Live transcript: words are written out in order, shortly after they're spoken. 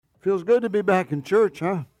Feels good to be back in church,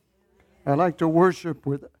 huh? I like to worship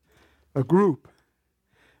with a group.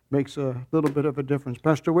 Makes a little bit of a difference.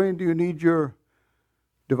 Pastor Wayne, do you need your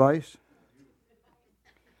device?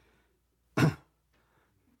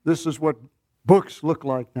 This is what books look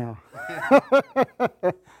like now.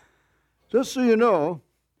 Just so you know,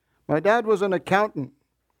 my dad was an accountant.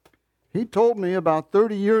 He told me about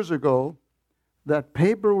 30 years ago that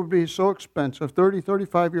paper would be so expensive,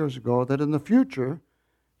 35 years ago, that in the future,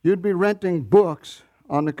 you'd be renting books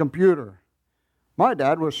on the computer. My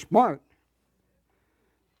dad was smart.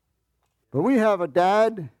 But we have a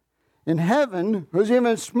dad in heaven who's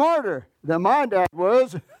even smarter than my dad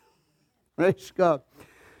was. Praise God.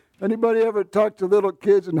 Anybody ever talk to little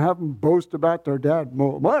kids and have them boast about their dad?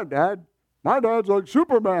 My dad's like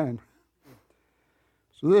Superman.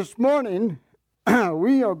 So this morning,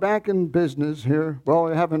 we are back in business here. Well,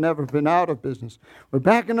 we haven't ever been out of business. We're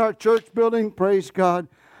back in our church building. Praise God.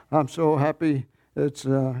 I'm so happy. It's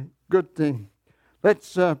a good thing.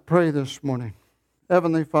 Let's pray this morning.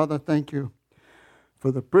 Heavenly Father, thank you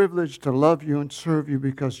for the privilege to love you and serve you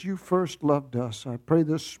because you first loved us. I pray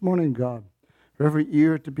this morning, God, for every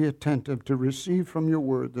ear to be attentive to receive from your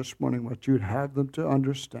word this morning what you'd have them to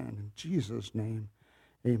understand. In Jesus' name,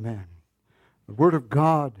 amen. The word of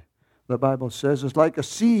God, the Bible says, is like a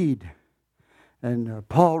seed. And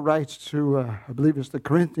Paul writes to, I believe it's the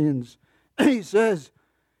Corinthians, he says,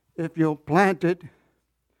 if you'll plant it,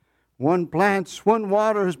 one plants, one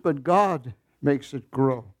waters, but God makes it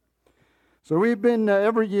grow. So we've been,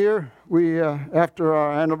 every year, after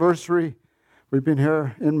our anniversary, we've been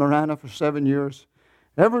here in Marana for 7 years.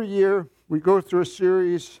 Every year, we go through a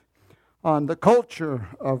series on the culture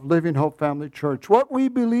of Living Hope Family Church, what we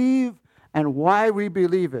believe and why we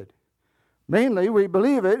believe it. Mainly, we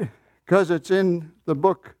believe it because it's in the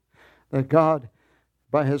book that God,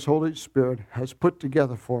 by His Holy Spirit, has put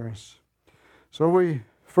together for us. So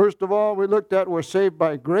first of all, we looked at we're saved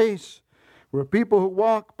by grace. We're people who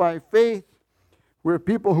walk by faith. We're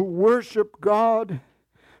people who worship God.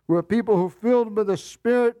 We're people who are filled with the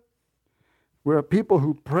Spirit. We're people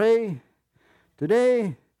who pray.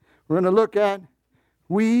 Today, we're going to look at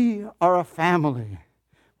we are a family.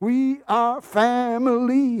 We are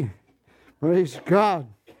family. Praise God.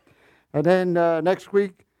 And then next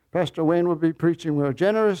week, Pastor Wayne will be preaching, we're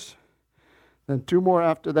generous. Then 2 more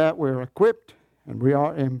after that, we're equipped and we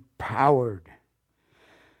are empowered.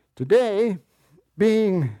 Today,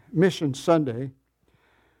 being Mission Sunday,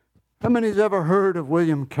 how many's ever heard of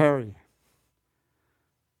William Carey?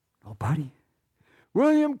 Nobody?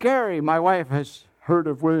 William Carey, my wife has heard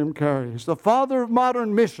of William Carey. He's the father of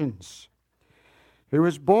modern missions. He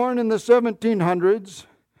was born in the 1700s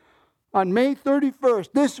on May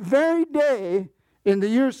 31st, this very day in the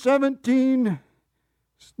year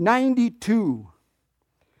 1792.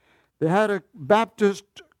 They had a Baptist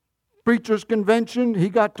preachers' convention. He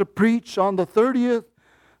got to preach on the 30th,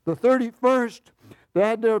 the 31st. They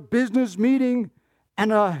had their business meeting,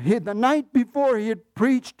 and the night before he had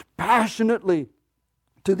preached passionately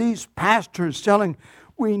to these pastors, telling,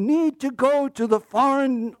 we need to go to the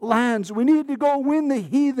foreign lands. We need to go win the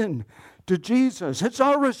heathen to Jesus. It's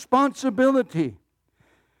our responsibility.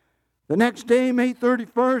 The next day, May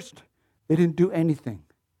 31st, they didn't do anything.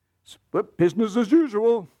 But business as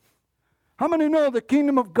usual. How many know the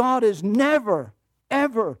kingdom of God is never,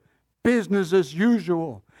 ever business as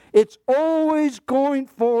usual? It's always going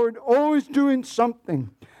forward, always doing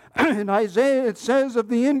something. In Isaiah, it says of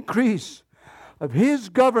the increase of His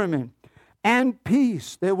government and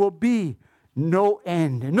peace, there will be no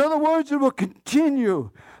end. In other words, it will continue.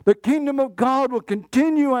 The kingdom of God will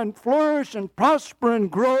continue and flourish and prosper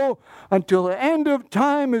and grow until the end of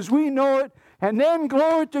time as we know it. And then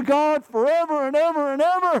glory to God forever and ever and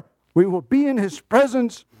ever. We will be in His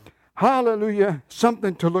presence. Hallelujah.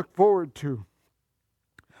 Something to look forward to.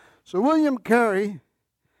 So William Carey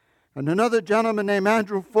and another gentleman named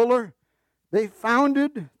Andrew Fuller, they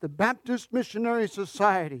founded the Baptist Missionary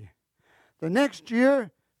Society. The next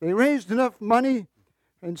year, they raised enough money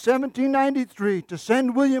in 1793 to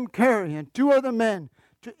send William Carey and 2 other men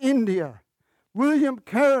to India. William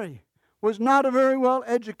Carey was not a very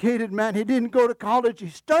well-educated man. He didn't go to college. He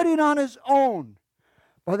studied on his own.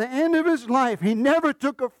 By the end of his life, he never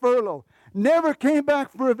took a furlough, never came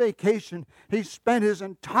back for a vacation. He spent his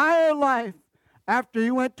entire life, after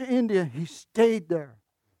he went to India, he stayed there,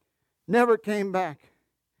 never came back.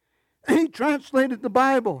 He translated the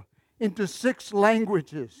Bible into 6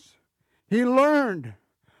 languages. He learned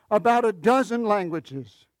about a dozen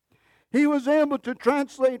languages. He was able to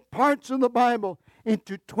translate parts of the Bible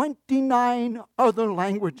into 29 other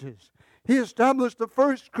languages. He established the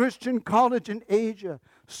first Christian college in Asia,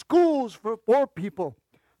 schools for poor people.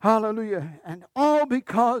 Hallelujah. And all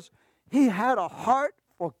because he had a heart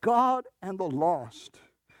for God and the lost.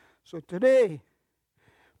 So today,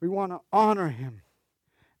 we want to honor him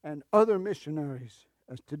and other missionaries,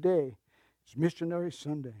 as today is Missionary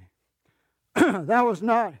Sunday. That was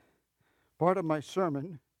not part of my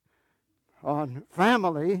sermon on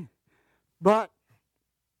family, but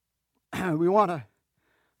we want to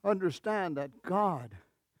understand that God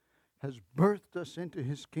has birthed us into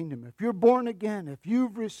his kingdom. If you're born again, if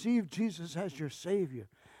you've received Jesus as your Savior,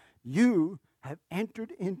 you have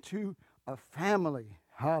entered into a family.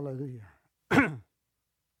 Hallelujah. It's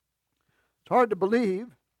hard to believe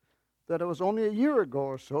that it was only a year ago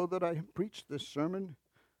or so that I preached this sermon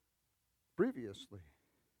previously.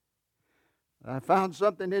 I found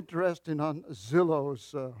something interesting on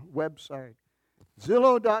Zillow's website.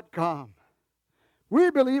 Zillow.com.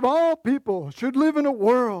 We believe all people should live in a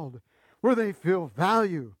world where they feel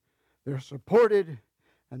value, they're supported,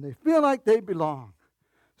 and they feel like they belong.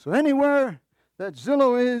 So anywhere that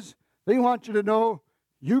Zillow is, they want you to know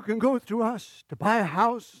you can go through us to buy a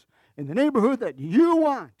house in the neighborhood that you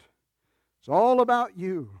want. It's all about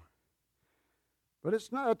you. But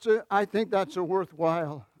it's not. I think that's a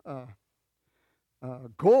worthwhile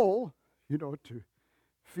goal, to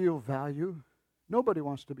feel value. Nobody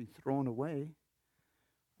wants to be thrown away.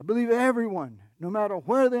 I believe everyone, no matter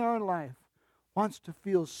where they are in life, wants to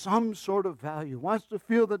feel some sort of value, wants to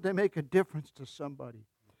feel that they make a difference to somebody.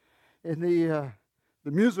 In the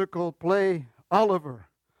musical play Oliver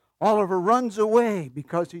runs away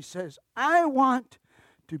because he says, I want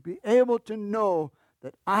to be able to know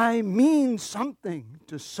that I mean something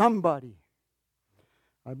to somebody.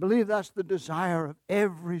 I believe that's the desire of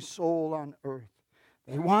every soul on earth.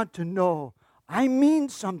 They want to know, I mean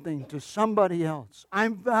something to somebody else.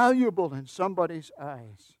 I'm valuable in somebody's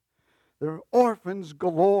eyes. There are orphans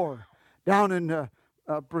galore down in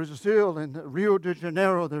Brazil, in Rio de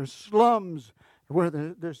Janeiro. There's slums where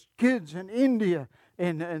there's kids in India,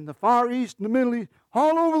 in the Far East, in the Middle East.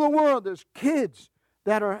 All over the world, there's kids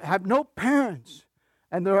that have no parents.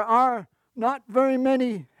 And there are not very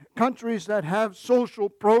many countries that have social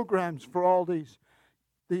programs for all these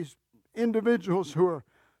individuals who are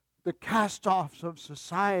the cast-offs of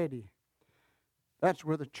society. That's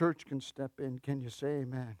where the church can step in. Can you say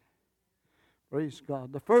amen? Praise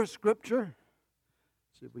God. The first scripture,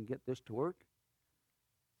 see if we can get this to work.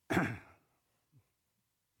 It's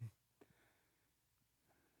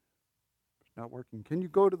not working. Can you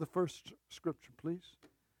go to the first scripture, please?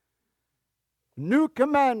 New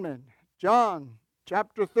commandment, John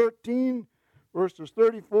chapter 13, verses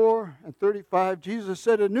 34 and 35. Jesus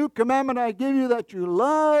said, a new commandment I give you, that you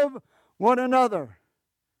love one another.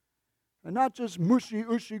 And not just mushy,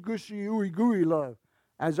 ushy, gushy, ooey gooey love.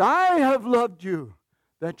 As I have loved you,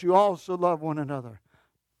 that you also love one another.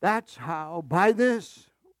 That's how, by this,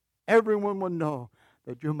 everyone will know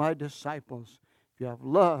that you're my disciples, if you have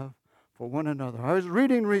love for one another. I was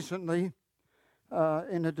reading recently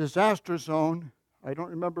in a disaster zone. I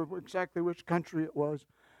don't remember exactly which country it was.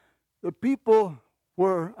 The people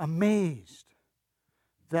were amazed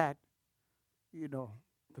that, the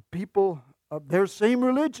people of their same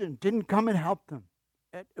religion didn't come and help them.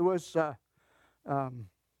 It was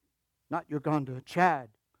not Uganda, Chad.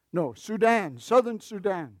 No, Sudan, southern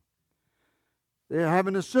Sudan. They're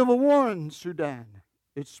having a civil war in Sudan.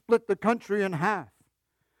 It split the country in half.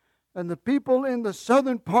 And the people in the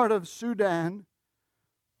southern part of Sudan,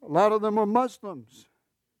 a lot of them were Muslims.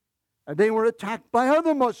 And they were attacked by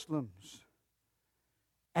other Muslims.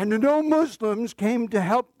 And no Muslims came to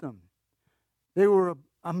help them. They were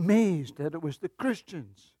amazed that it was the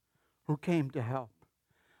Christians who came to help.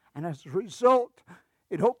 And as a result,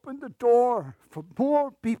 it opened the door for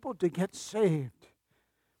more people to get saved.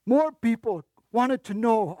 More people wanted to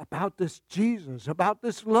know about this Jesus, about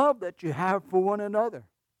this love that you have for one another.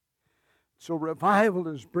 So revival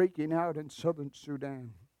is breaking out in southern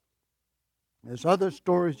Sudan. There's other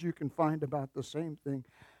stories you can find about the same thing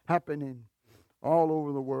happening all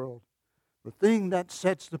over the world. The thing that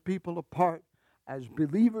sets the people apart as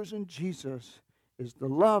believers in Jesus is the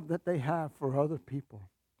love that they have for other people.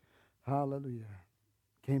 Hallelujah.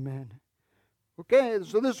 Amen. Okay,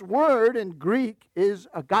 so this word in Greek is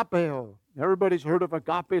agapeo. Everybody's heard of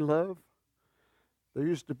agape love? There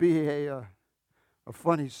used to be a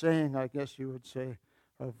funny saying, I guess you would say,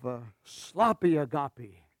 of sloppy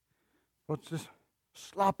agape. What's this?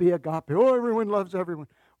 Sloppy agape. Oh, everyone loves everyone.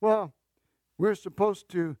 Well, we're supposed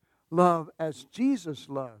to love as Jesus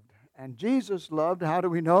loved. And Jesus loved, how do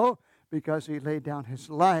we know? Because he laid down his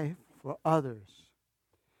life for others.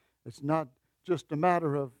 It's not just a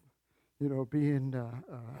matter of, being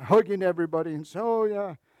hugging everybody and say, oh,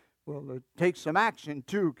 yeah. Well, it takes some action,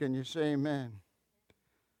 too. Can you say amen?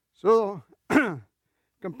 So,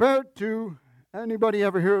 compared to, anybody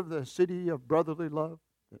ever hear of the city of brotherly love?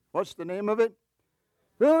 What's the name of it?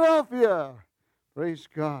 Philadelphia. Praise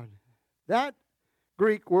God. That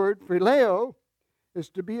Greek word, phileo, is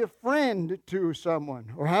to be a friend to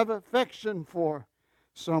someone or have affection for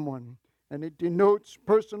someone. And it denotes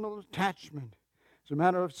personal attachment. It's a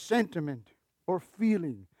matter of sentiment or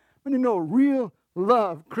feeling. When real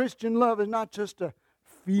love, Christian love, is not just a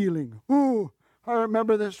feeling. Ooh, I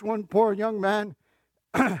remember this one poor young man.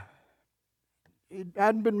 He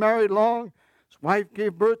hadn't been married long. His wife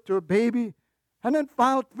gave birth to a baby and then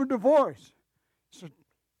filed for divorce. So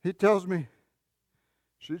he tells me,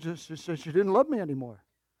 she said she didn't love me anymore.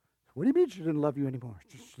 What do you mean she didn't love you anymore?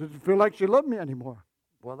 She didn't feel like she loved me anymore.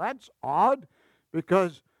 Well, that's odd,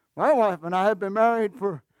 because my wife and I have been married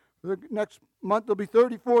for the next month will be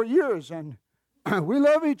 34 years, and we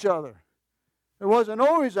love each other. It wasn't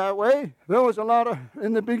always that way. There was a lot of,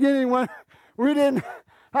 in the beginning, when we didn't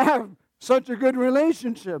have such a good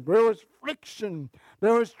relationship. There was friction.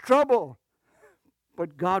 There was trouble.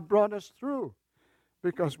 But God brought us through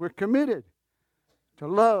because we're committed to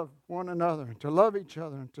love one another, to love each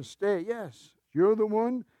other, and to stay. Yes, you're the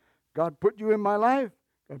one. God put you in my life.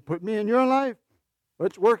 God put me in your life.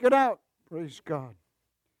 Let's work it out. Praise God.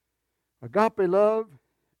 Agape love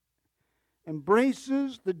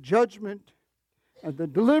embraces the judgment and the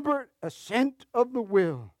deliberate assent of the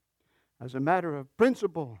will as a matter of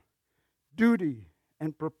principle, duty,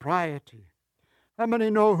 and propriety. How many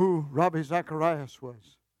know who Ravi Zacharias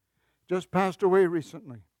was? Just passed away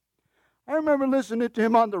recently. I remember listening to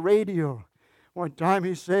him on the radio. One time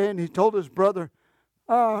he told his brother,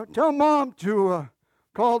 tell Mom to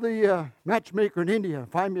call the matchmaker in India,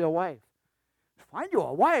 find me a wife. Find you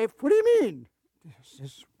a wife? What do you mean? He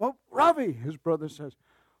says, well, Ravi, his brother says,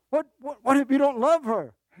 what if you don't love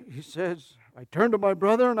her? He says, I turned to my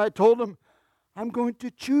brother and I told him, I'm going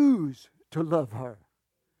to choose to love her.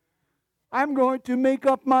 I'm going to make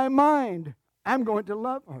up my mind. I'm going to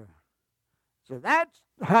love her. So that's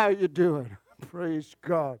how you do it. Praise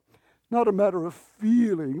God. It's not a matter of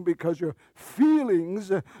feeling, because your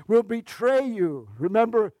feelings will betray you.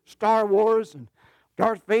 Remember Star Wars, and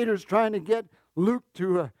Darth Vader's trying to get Luke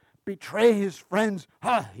to betray his friends.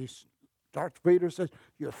 Darth Vader says,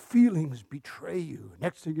 your feelings betray you.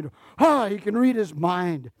 Next thing you know, he can read his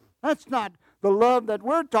mind. That's not the love that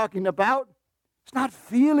we're talking about. It's not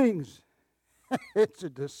feelings. It's a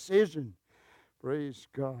decision. Praise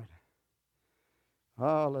God.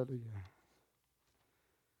 Hallelujah.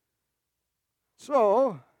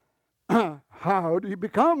 So, how do you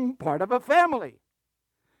become part of a family?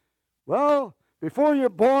 Well, before you're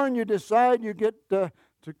born, you decide you get to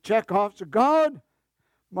check off. So, God,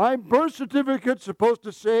 my birth certificate's supposed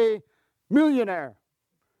to say millionaire.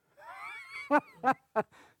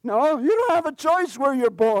 No, you don't have a choice where you're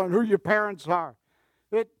born, who your parents are.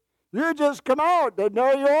 You just come out, and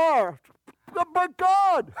there you are. But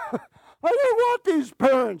God, I don't want these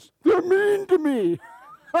parents. They're mean to me.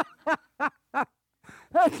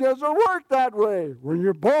 That doesn't work that way. When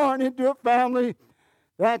you're born into a family,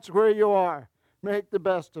 that's where you are. Make the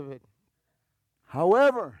best of it.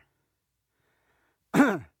 However,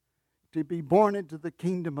 to be born into the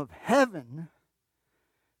kingdom of heaven,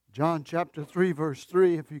 John chapter 3, verse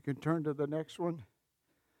 3, if you can turn to the next one.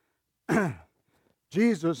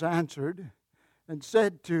 Jesus answered and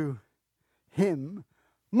said to him,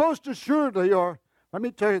 most assuredly, or let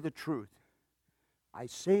me tell you the truth, I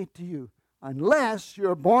say to you, unless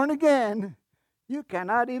you're born again, you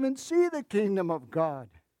cannot even see the kingdom of God.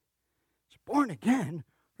 It's born again?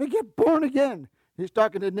 We get born again. He's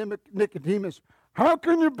talking to Nicodemus. How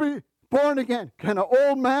can you be born again? Can an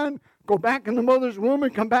old man go back in the mother's womb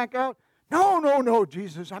and come back out? No,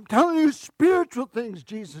 Jesus. I'm telling you spiritual things,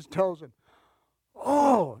 Jesus tells him.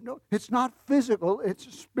 Oh, no, it's not physical, it's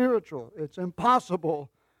spiritual. It's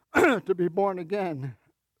impossible to be born again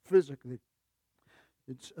physically.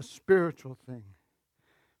 It's a spiritual thing.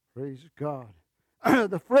 Praise God.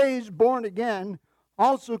 The phrase born again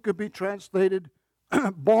also could be translated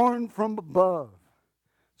born from above.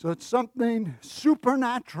 So it's something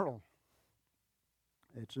supernatural.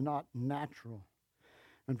 It's not natural.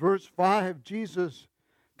 In verse 5, Jesus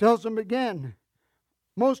tells him again,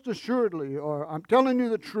 most assuredly, or I'm telling you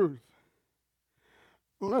the truth,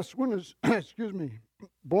 unless one is,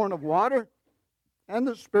 born of water and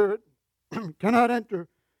the Spirit, cannot enter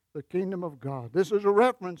the kingdom of God. This is a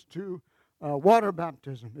reference to water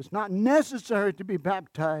baptism. It's not necessary to be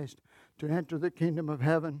baptized to enter the kingdom of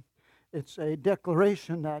heaven. It's a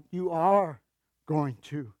declaration that you are going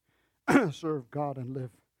to serve God and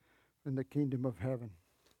live in the kingdom of heaven.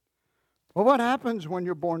 Well, what happens when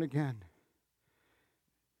you're born again?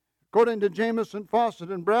 According to Jamieson,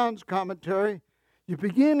 Fausset, and Brown's commentary, you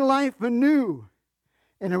begin life anew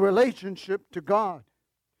in a relationship to God.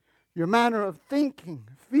 Your manner of thinking,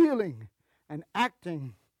 feeling, and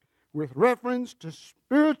acting with reference to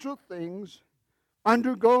spiritual things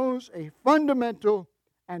undergoes a fundamental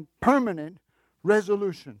and permanent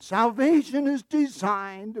resolution. Salvation is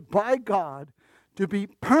designed by God to be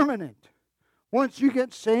permanent. Once you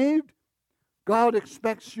get saved, God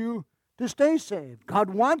expects you to stay saved.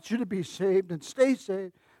 God wants you to be saved and stay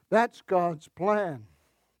saved. That's God's plan.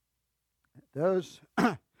 There's,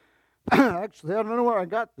 actually, I don't know where I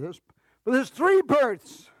got this, but there's 3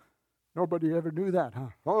 births. Nobody ever knew that, huh?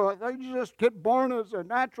 Oh, you just get born as a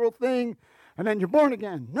natural thing, and then you're born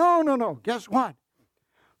again. No. Guess what?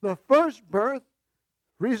 The first birth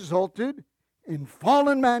resulted in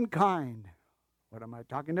fallen mankind. What am I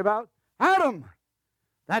talking about? Adam.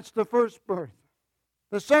 That's the first birth.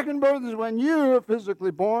 The second birth is when you are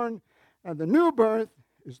physically born, and the new birth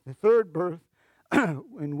is the third birth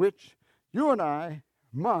in which you and I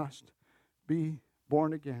must be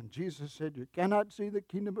born again. Jesus said you cannot see the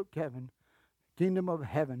kingdom of heaven,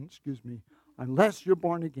 unless you're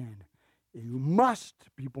born again. You must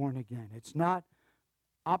be born again. It's not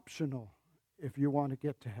optional if you want to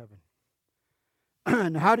get to heaven.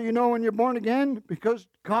 And how do you know when you're born again? Because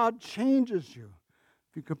God changes you.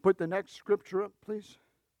 If you could put the next scripture up, please.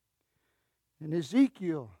 In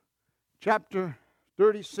Ezekiel chapter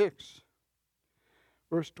 36,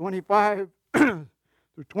 verse 25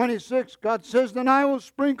 through 26, God says, "Then I will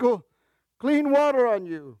sprinkle clean water on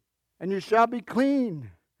you, and you shall be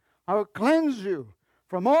clean. I will cleanse you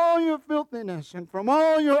from all your filthiness and from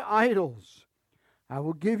all your idols. I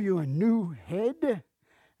will give you a new head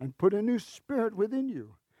and put a new spirit within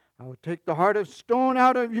you. I will take the heart of stone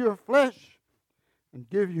out of your flesh and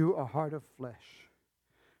give you a heart of flesh."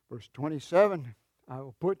 Verse 27, "I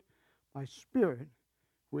will put my spirit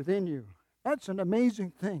within you." That's an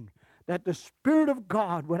amazing thing, that the Spirit of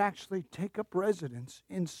God would actually take up residence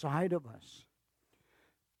inside of us.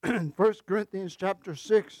 In 1 Corinthians chapter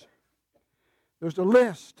 6, there's a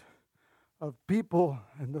list of people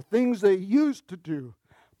and the things they used to do,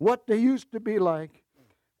 what they used to be like.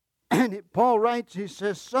 And Paul writes, he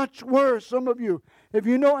says, "Such were some of you." If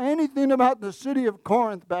you know anything about the city of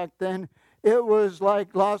Corinth back then, it was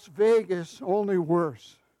like Las Vegas, only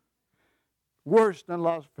worse. Worse than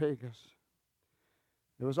Las Vegas.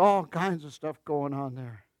 There was all kinds of stuff going on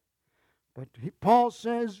there. But Paul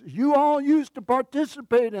says, you all used to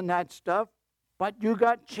participate in that stuff, but you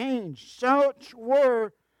got changed. Such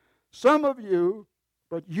were some of you,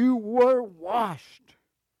 but you were washed.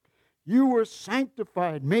 You were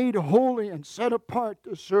sanctified, made holy, and set apart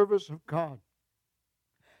to the service of God.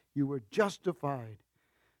 You were justified,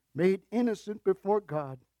 made innocent before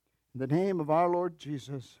God in the name of our Lord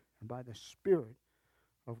Jesus and by the Spirit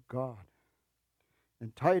of God.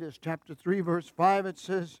 In Titus chapter 3, verse 5, it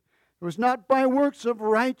says, "It was not by works of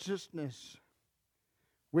righteousness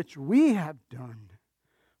which we have done,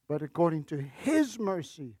 but according to His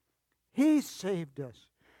mercy, He saved us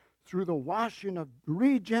through the washing of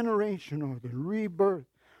regeneration, or the rebirth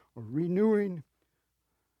or renewing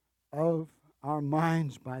of our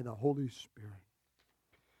minds by the Holy Spirit."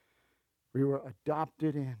 We were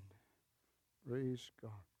adopted in. Praise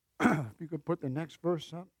God. If you could put the next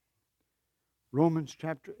verse up. Romans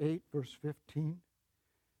chapter 8, verse 15.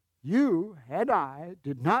 "You and I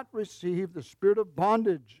did not receive the spirit of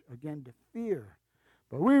bondage again to fear,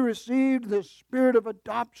 but we received the spirit of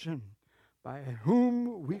adoption, by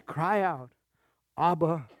whom we cry out,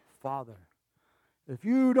 'Abba, Father.'" If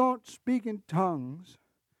you don't speak in tongues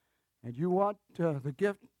and you want the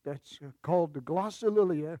gift that's called the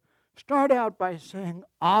glossolalia, start out by saying,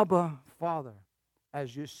 "Abba, Father,"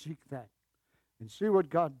 as you seek that, and see what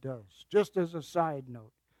God does. Just as a side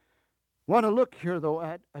note. Want to look here, though,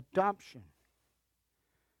 at adoption.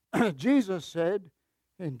 Jesus said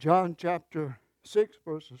in John chapter 6,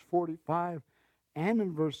 verses 45 and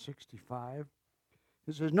in verse 65,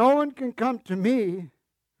 He says, "No one can come to me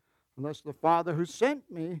unless the Father who sent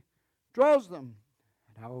me draws them,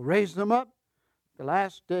 and I will raise them up the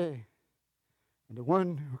last day. And the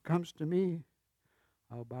one who comes to me,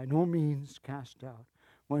 I will by no means cast out."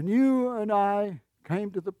 When you and I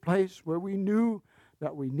came to the place where we knew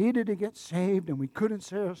that we needed to get saved and we couldn't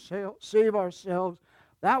save ourselves,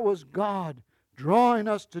 that was God drawing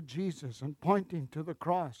us to Jesus and pointing to the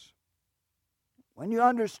cross. When you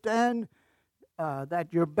understand that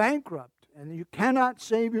you're bankrupt and you cannot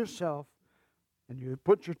save yourself, and you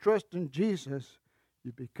put your trust in Jesus,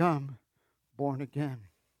 you become born again.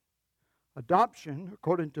 Adoption,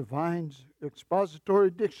 according to Vine's Expository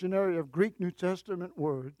Dictionary of Greek New Testament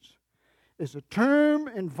Words, is a term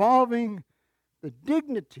involving the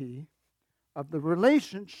dignity of the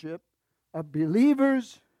relationship of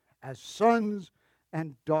believers as sons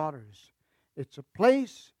and daughters. It's a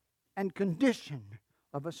place and condition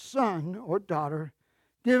of a son or daughter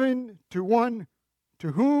given to one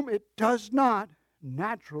to whom it does not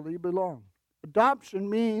naturally belong. Adoption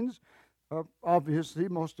means, obviously,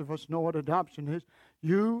 most of us know what adoption is.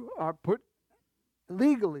 You are put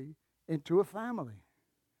legally into a family.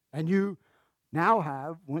 And you now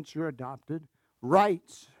have, once you're adopted,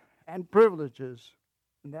 rights and privileges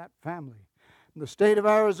in that family. In the state of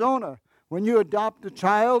Arizona, when you adopt a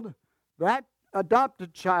child, that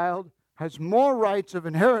adopted child has more rights of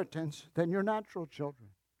inheritance than your natural children.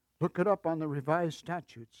 Look it up on the revised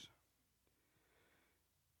statutes.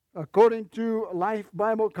 According to Life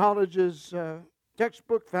Bible College's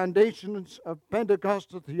textbook, Foundations of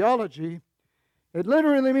Pentecostal Theology, it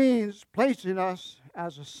literally means placing us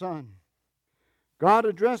as a son. God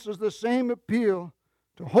addresses the same appeal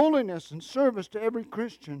to holiness and service to every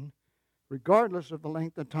Christian, regardless of the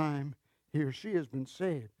length of time he or she has been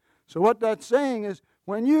saved. So what that's saying is,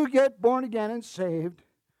 when you get born again and saved,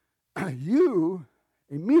 you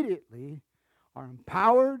immediately are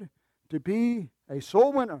empowered to be a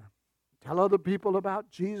soul winner. Tell other people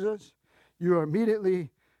about Jesus. You are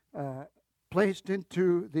immediately placed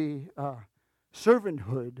into the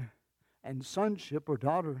servanthood and sonship or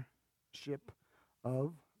daughtership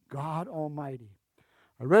of God Almighty.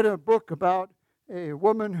 I read a book about a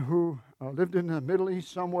woman who lived in the Middle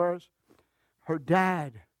East somewhere. Her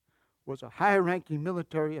dad was a high-ranking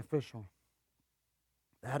military official.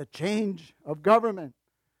 They had a change of government.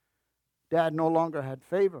 Dad no longer had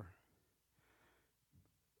favor.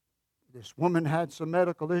 This woman had some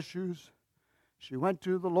medical issues. She went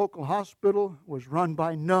to the local hospital, was run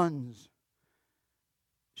by nuns.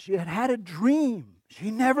 She had had a dream.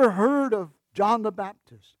 She never heard of John the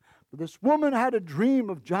Baptist. But this woman had a dream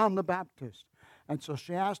of John the Baptist. And so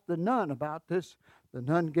she asked the nun about this. The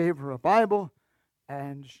nun gave her a Bible,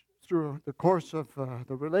 and through the course of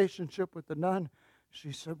the relationship with the nun,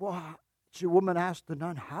 she said, the woman asked the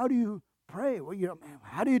nun, how do you pray? Well,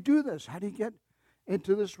 how do you do this? How do you get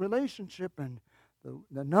into this relationship? And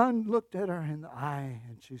the nun looked at her in the eye,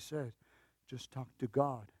 and she said, just talk to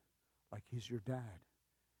God like he's your dad.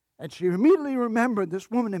 And she immediately remembered, this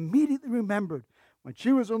woman immediately remembered, when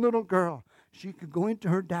she was a little girl, she could go into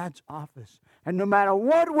her dad's office, and no matter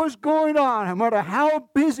what was going on, no matter how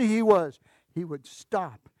busy he was, he would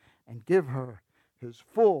stop and give her his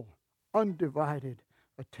full, undivided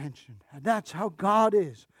attention. And that's how God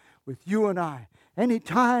is with you and I.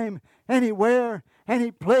 Anytime, anywhere,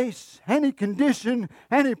 any place, any condition,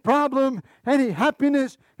 any problem, any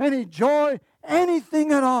happiness, any joy,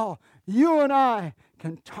 anything at all, you and I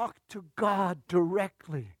can talk to God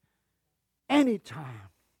directly anytime.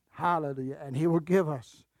 Hallelujah. And he will give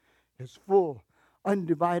us his full,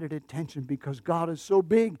 undivided attention, because God is so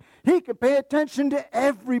big, he can pay attention to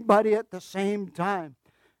everybody at the same time.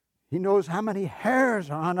 He knows how many hairs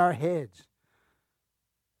are on our heads.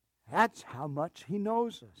 That's how much he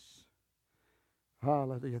knows us.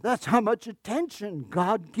 Hallelujah. That's how much attention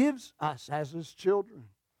God gives us as his children.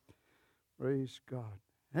 Praise God.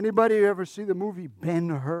 Anybody ever see the movie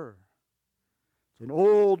Ben-Hur? It's an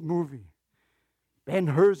old movie.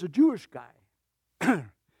 Ben-Hur's a Jewish guy.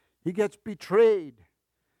 He gets betrayed,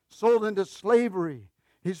 sold into slavery.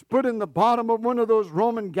 He's put in the bottom of one of those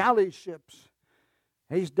Roman galley ships.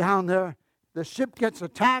 He's down there. The ship gets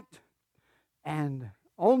attacked, and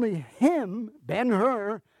only him,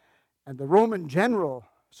 Ben-Hur, and the Roman general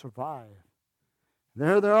survive.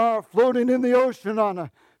 There they are, floating in the ocean on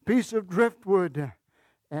a piece of driftwood.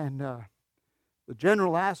 And the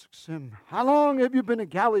general asks him, how long have you been a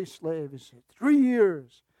galley slave? He said, 3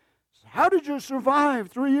 years. He said, how did you survive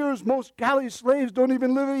 3 years? Most galley slaves don't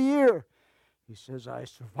even live a year. He says, I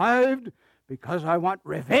survived because I want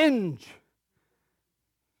revenge.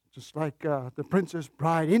 Just like the Princess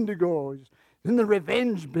Bride, Indigo, is in the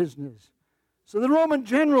revenge business. So the Roman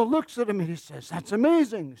general looks at him and he says, that's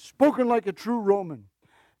amazing, spoken like a true Roman.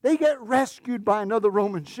 They get rescued by another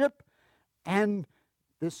Roman ship, and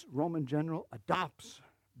this Roman general adopts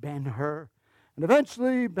Ben-Hur. And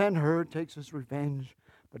eventually Ben-Hur takes his revenge.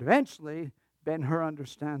 But eventually Ben-Hur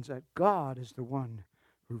understands that God is the one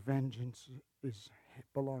who vengeance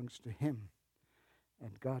belongs to him.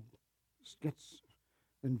 And God gets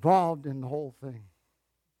involved in the whole thing.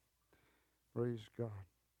 Praise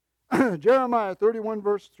God. Jeremiah 31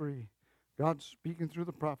 verse 3. God speaking through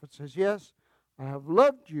the prophet says, yes, I have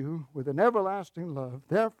loved you with an everlasting love.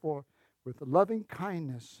 Therefore, with loving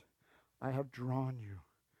kindness, I have drawn you.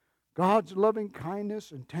 God's loving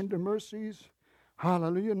kindness and tender mercies,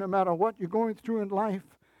 hallelujah, no matter what you're going through in life,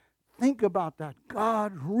 think about that.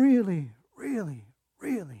 God really, really,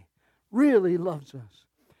 really, really loves us.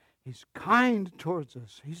 He's kind towards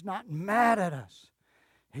us. He's not mad at us.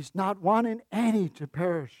 He's not wanting any to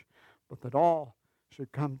perish, but that all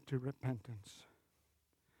should come to repentance.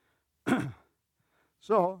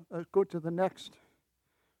 So, let's go to the next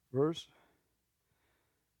verse.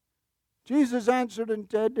 Jesus answered and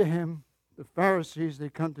said to him, the Pharisees, they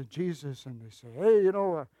come to Jesus and they say, hey,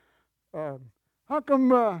 how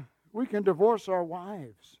come we can divorce our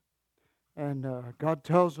wives? And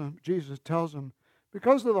Jesus tells them,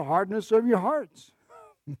 because of the hardness of your hearts.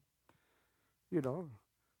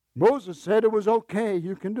 Moses said it was okay,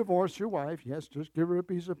 you can divorce your wife. Yes, just give her a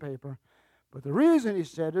piece of paper. But the reason he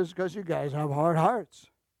said it is because you guys have hard hearts.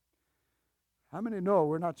 How many know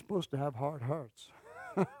we're not supposed to have hard hearts?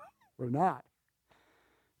 We're not.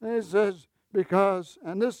 And it says, because,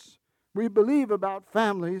 and this, we believe about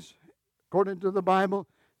families, according to the Bible,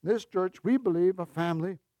 this church, we believe a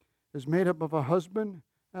family is made up of a husband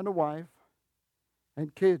and a wife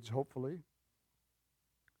and kids, hopefully.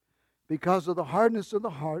 Because of the hardness of the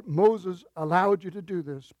heart, Moses allowed you to do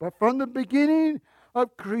this. But from the beginning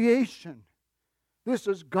of creation, this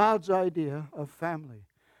is God's idea of family.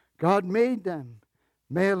 God made them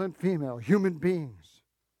male and female, human beings.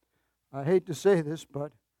 I hate to say this,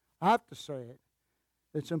 but I have to say it.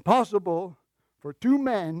 It's impossible for two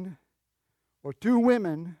men or two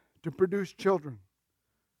women to produce children.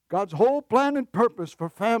 God's whole plan and purpose for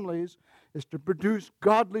families is to produce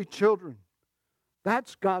godly children.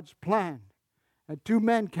 That's God's plan. And two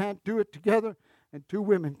men can't do it together, and two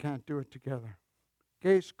women can't do it together.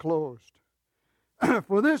 Case closed.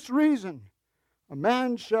 For this reason, a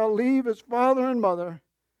man shall leave his father and mother,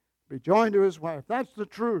 be joined to his wife. That's the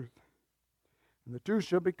truth. And the two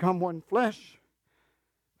shall become one flesh.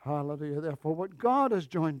 Hallelujah. Therefore, what God has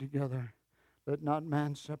joined together, let not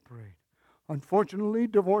man separate. Unfortunately,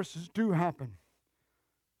 divorces do happen.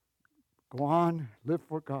 Go on, live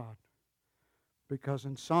for God. Because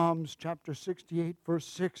in Psalms chapter 68, verse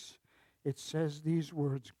 6, it says these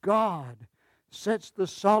words, God sets the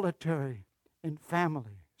solitary in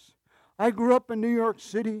families. I grew up in New York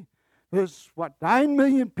City. There's, 9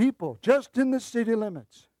 million people just in the city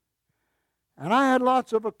limits. And I had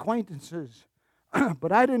lots of acquaintances,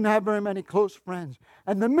 but I didn't have very many close friends.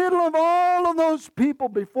 And in the middle of all of those people,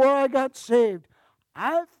 before I got saved,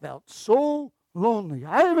 I felt so lonely.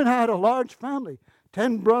 I even had a large family,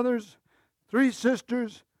 10 brothers, 3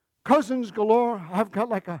 sisters, cousins galore. I've got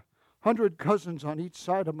like 100 cousins on each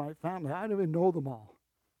side of my family. I don't even know them all.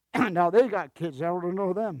 Now they got kids, I don't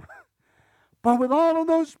know them. But with all of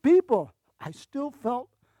those people, I still felt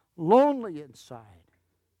lonely inside.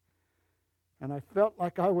 And I felt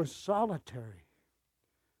like I was solitary.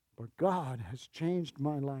 But God has changed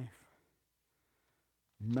my life.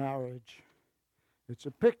 Marriage. It's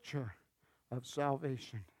a picture of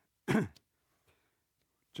salvation.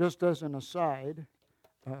 Just as an aside,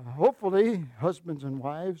 hopefully, husbands and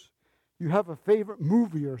wives, you have a favorite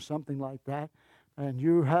movie or something like that, and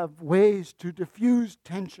you have ways to diffuse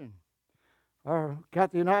tension.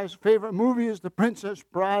 Kathy and I's favorite movie is The Princess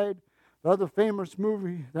Bride. The other famous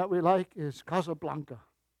movie that we like is Casablanca.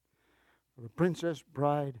 The Princess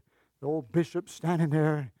Bride, the old bishop standing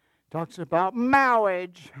there, talks about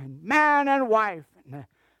marriage and man and wife. And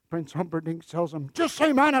Prince Humperdinck tells him, just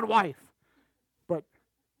say man and wife. But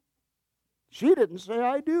she didn't say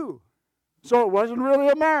I do. So it wasn't really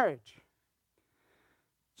a marriage.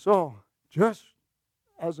 So, just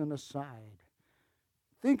as an aside,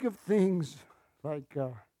 think of things like,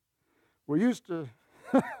 we used to,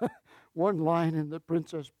 one line in The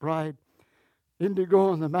Princess Bride,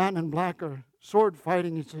 Indigo and the man in black are sword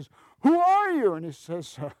fighting. He says, who are you? And he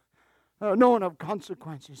says, no one of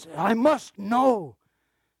consequence. He says, I must know.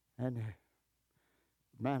 And the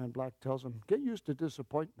man in black tells him, get used to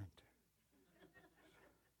disappointment.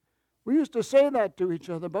 We used to say that to each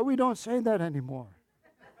other, but we don't say that anymore.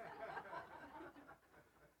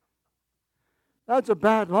 That's a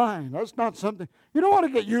bad line. That's not something. You don't want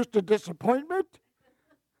to get used to disappointment.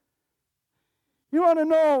 You want to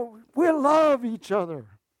know we love each other.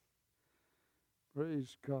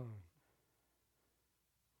 Praise God.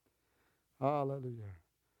 Hallelujah.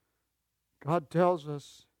 God tells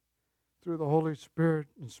us through the Holy Spirit,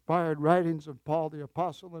 inspired writings of Paul the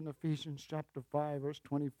Apostle in Ephesians chapter 5, verse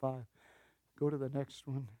 25. Go to the next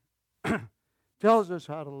one. tells us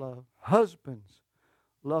how to love. Husbands,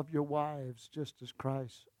 love your wives just as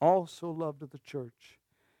Christ also loved the church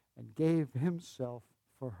and gave himself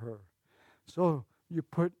for her. So you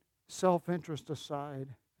put self-interest aside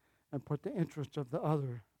and put the interest of the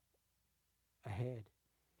other ahead.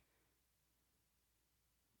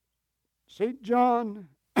 St. John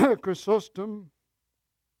Chrysostom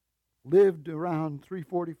lived around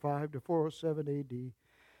 345 to 407 A.D.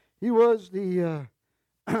 He was the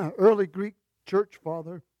early Greek church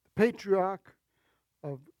father, the patriarch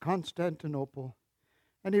of Constantinople,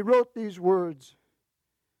 and he wrote these words,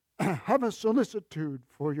 "Have a solicitude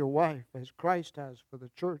for your wife as Christ has for the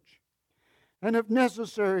church, and if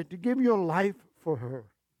necessary, to give your life for her."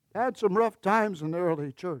 They had some rough times in the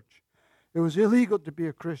early church. It was illegal to be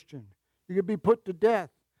a Christian. You could be put to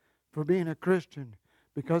death for being a Christian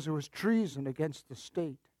because it was treason against the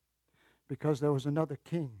state, because there was another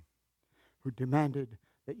king who demanded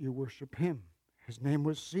that you worship him. His name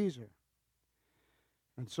was Caesar.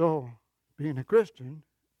 And so, being a Christian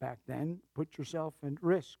back then, put yourself in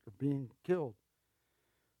risk of being killed.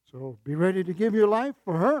 So be ready to give your life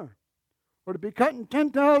for her, or to be cut in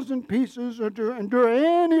 10,000 pieces, or to endure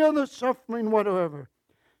any other suffering whatever.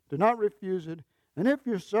 Do not refuse it. And if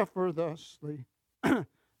you suffer thusly,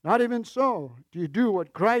 not even so, do you do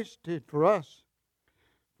what Christ did for us.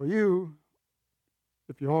 For you,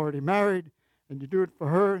 if you're already married and you do it for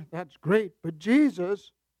her, that's great. But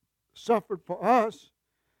Jesus suffered for us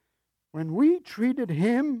when we treated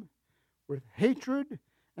him with hatred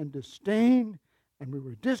and disdain, and we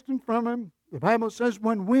were distant from him. The Bible says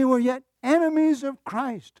when we were yet enemies of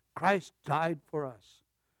Christ, Christ died for us.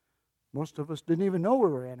 Most of us didn't even know we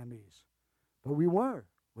were enemies, but we were.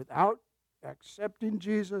 Without accepting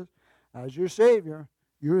Jesus as your Savior,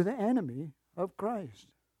 you're the enemy of Christ.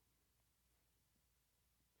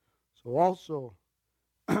 So also,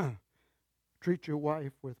 treat your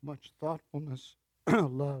wife with much thoughtfulness,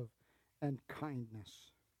 love, and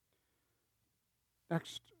kindness.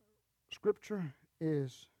 Next scripture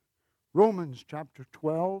is Romans chapter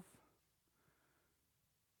 12.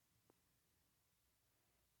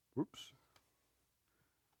 Oops.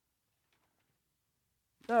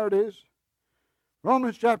 There it is.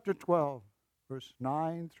 Romans chapter 12, verse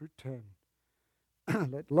 9 through 10.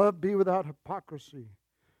 Let love be without hypocrisy.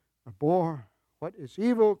 Abhor what is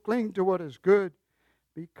evil, cling to what is good.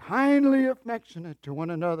 Be kindly affectionate to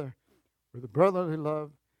one another with brotherly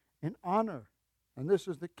love and honor. And this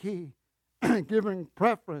is the key, giving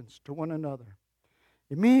preference to one another.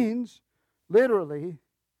 It means, literally,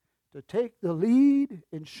 to take the lead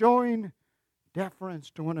in showing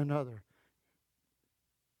deference to one another.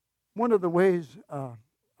 One of the ways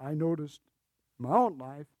I noticed in my own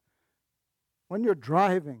life, when you're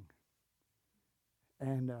driving,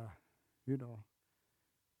 and,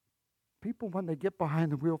 people, when they get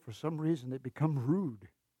behind the wheel, for some reason, they become rude.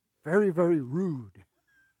 Very, very rude.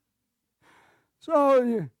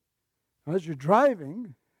 So, as you're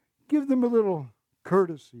driving, give them a little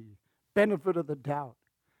courtesy, benefit of the doubt.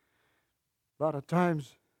 A lot of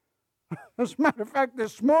times, as a matter of fact,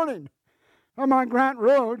 this morning, I'm on Grant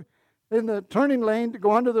Road, in the turning lane to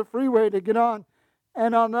go onto the freeway to get on,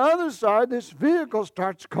 and on the other side, this vehicle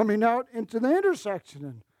starts coming out into the intersection,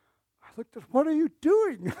 and I looked at, what are you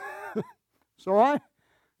doing? So I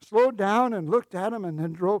slowed down and looked at him and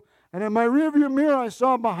then drove. And in my rearview mirror, I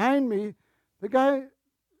saw behind me, the guy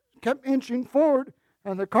kept inching forward,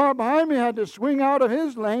 and the car behind me had to swing out of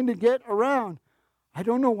his lane to get around. I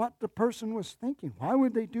don't know what the person was thinking. Why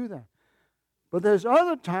would they do that? But there's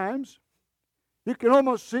other times, you can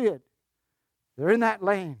almost see it. They're in that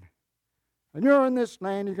lane. And you're in this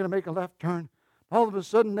lane, you're going to make a left turn. All of a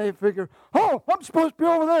sudden, they figure, oh, I'm supposed to be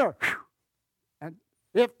over there. And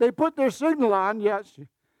if they put their signal on, yes.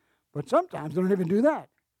 But sometimes they don't even do that.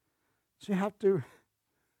 So you have to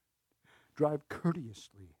drive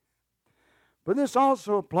courteously. But this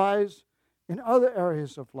also applies in other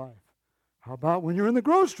areas of life. How about when you're in the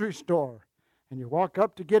grocery store and you walk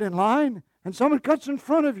up to get in line and someone cuts in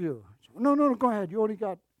front of you? So, no, go ahead. You only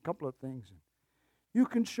got a couple of things. You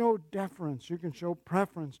can show deference. You can show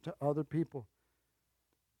preference to other people.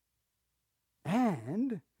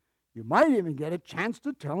 And you might even get a chance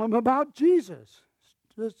to tell them about Jesus.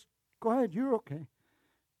 Just go ahead. You're okay.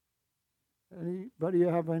 Anybody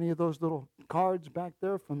have any of those little cards back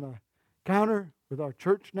there from the counter with our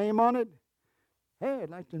church name on it? Hey, I'd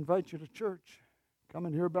like to invite you to church. Come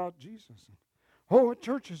and hear about Jesus. Oh, what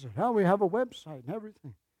church is it? How we have a website and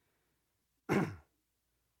everything.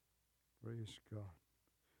 Praise God.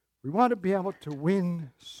 We want to be able to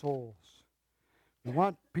win souls. We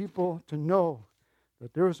want people to know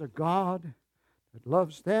that there is a God that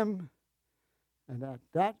loves them And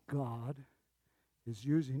that God is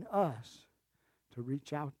using us to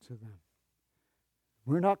reach out to them.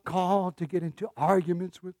 We're not called to get into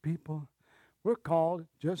arguments with people. We're called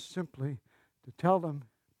just simply to tell them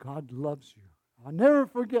God loves you. I'll never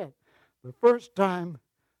forget the first time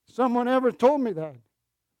someone ever told me that.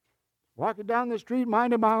 Walking down the street,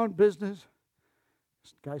 minding my own business.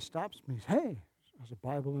 This guy stops me. Hey, there's a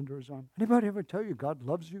Bible under his arm. Anybody ever tell you God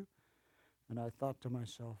loves you? And I thought to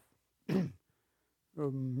myself,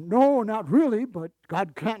 no, not really, but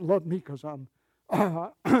God can't love me because I'm I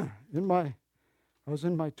was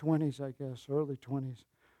in my 20s, I guess, early 20s.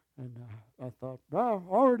 And I thought, well,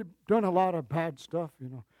 I've already done a lot of bad stuff, you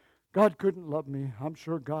know. God couldn't love me. I'm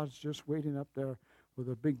sure God's just waiting up there with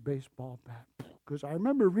a big baseball bat. Because I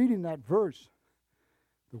remember reading that verse,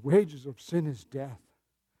 the wages of sin is death.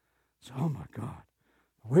 So, oh my God,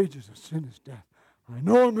 the wages of sin is death. I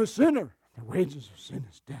know I'm a sinner. The wages of sin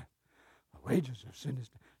is death. The wages of sin is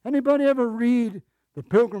death. Anybody ever read The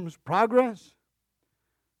Pilgrim's Progress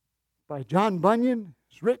by John Bunyan?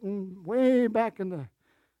 It's written way back in the,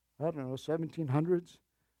 1700s.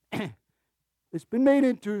 It's been made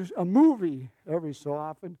into a movie every so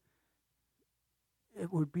often.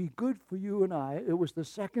 It would be good for you and I. It was the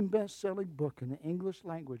second best-selling book in the English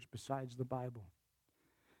language besides the Bible.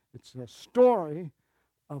 It's a story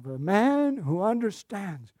of a man who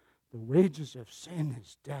understands the wages of sin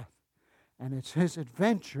is death. And it's his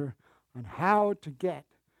adventure on how to get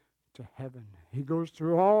to heaven. He goes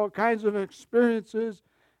through all kinds of experiences,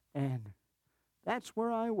 and that's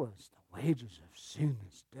where I was. The wages of sin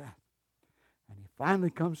is death. And he finally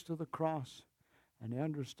comes to the cross, and he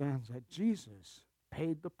understands that Jesus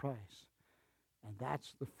paid the price. And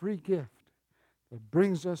that's the free gift that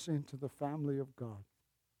brings us into the family of God.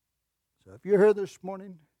 So if you're here this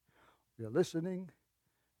morning, you're listening,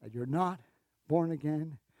 and you're not born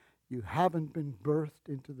again, you haven't been birthed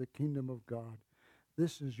into the kingdom of God,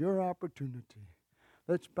 this is your opportunity.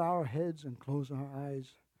 Let's bow our heads and close our eyes.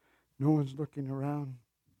 No one's looking around.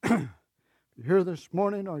 If you're here this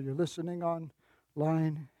morning or you're listening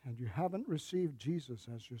online and you haven't received Jesus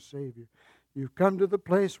as your Savior, you've come to the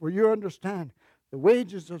place where you understand the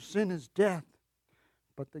wages of sin is death,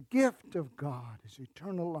 but the gift of God is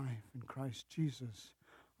eternal life in Christ Jesus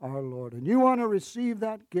our Lord. And you want to receive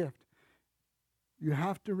that gift, you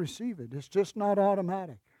have to receive it. It's just not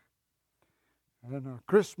automatic. And on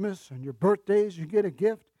Christmas and your birthdays, you get a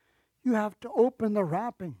gift. You have to open the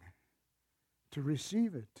wrapping to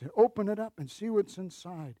receive it, to open it up and see what's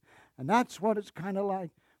inside. And that's what it's kind of like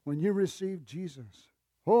when you receive Jesus.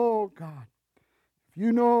 Oh, God, if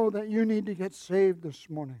you know that you need to get saved this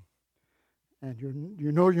morning, and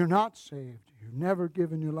you know you're not saved, you've never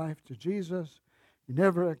given your life to Jesus, you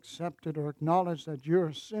never accepted or acknowledged that you're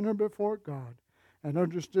a sinner before God, and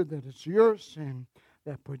understood that it's your sin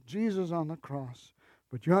that put Jesus on the cross.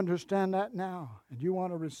 But you understand that now, and you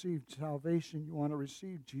want to receive salvation, you want to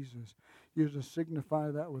receive Jesus. You just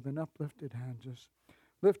signify that with an uplifted hand. Just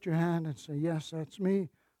lift your hand and say, yes, that's me.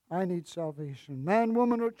 I need salvation. Man,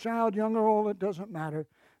 woman, or child, young or old, it doesn't matter.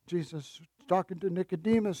 Jesus, talking to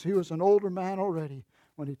Nicodemus, he was an older man already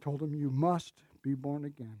when he told him, you must be born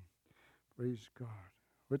again. Praise God.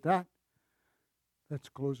 With that, let's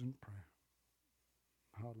close in prayer.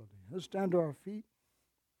 Hallelujah. Let's stand to our feet.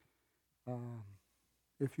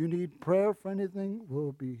 If you need prayer for anything,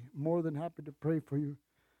 we'll be more than happy to pray for you.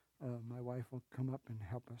 My wife will come up and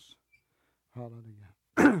help us.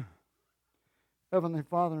 Hallelujah. Heavenly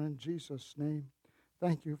Father, in Jesus' name,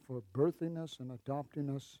 thank you for birthing us and adopting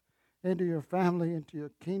us into your family, into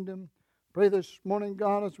your kingdom. Pray this morning,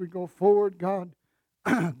 God, as we go forward, God,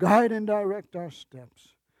 guide and direct our steps.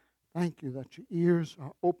 Thank you that your ears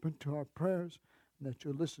are open to our prayers, and that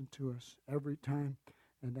you listen to us every time,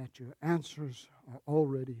 and that your answers are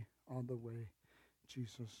already on the way. In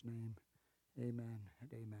Jesus' name, amen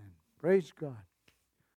and amen. Praise God.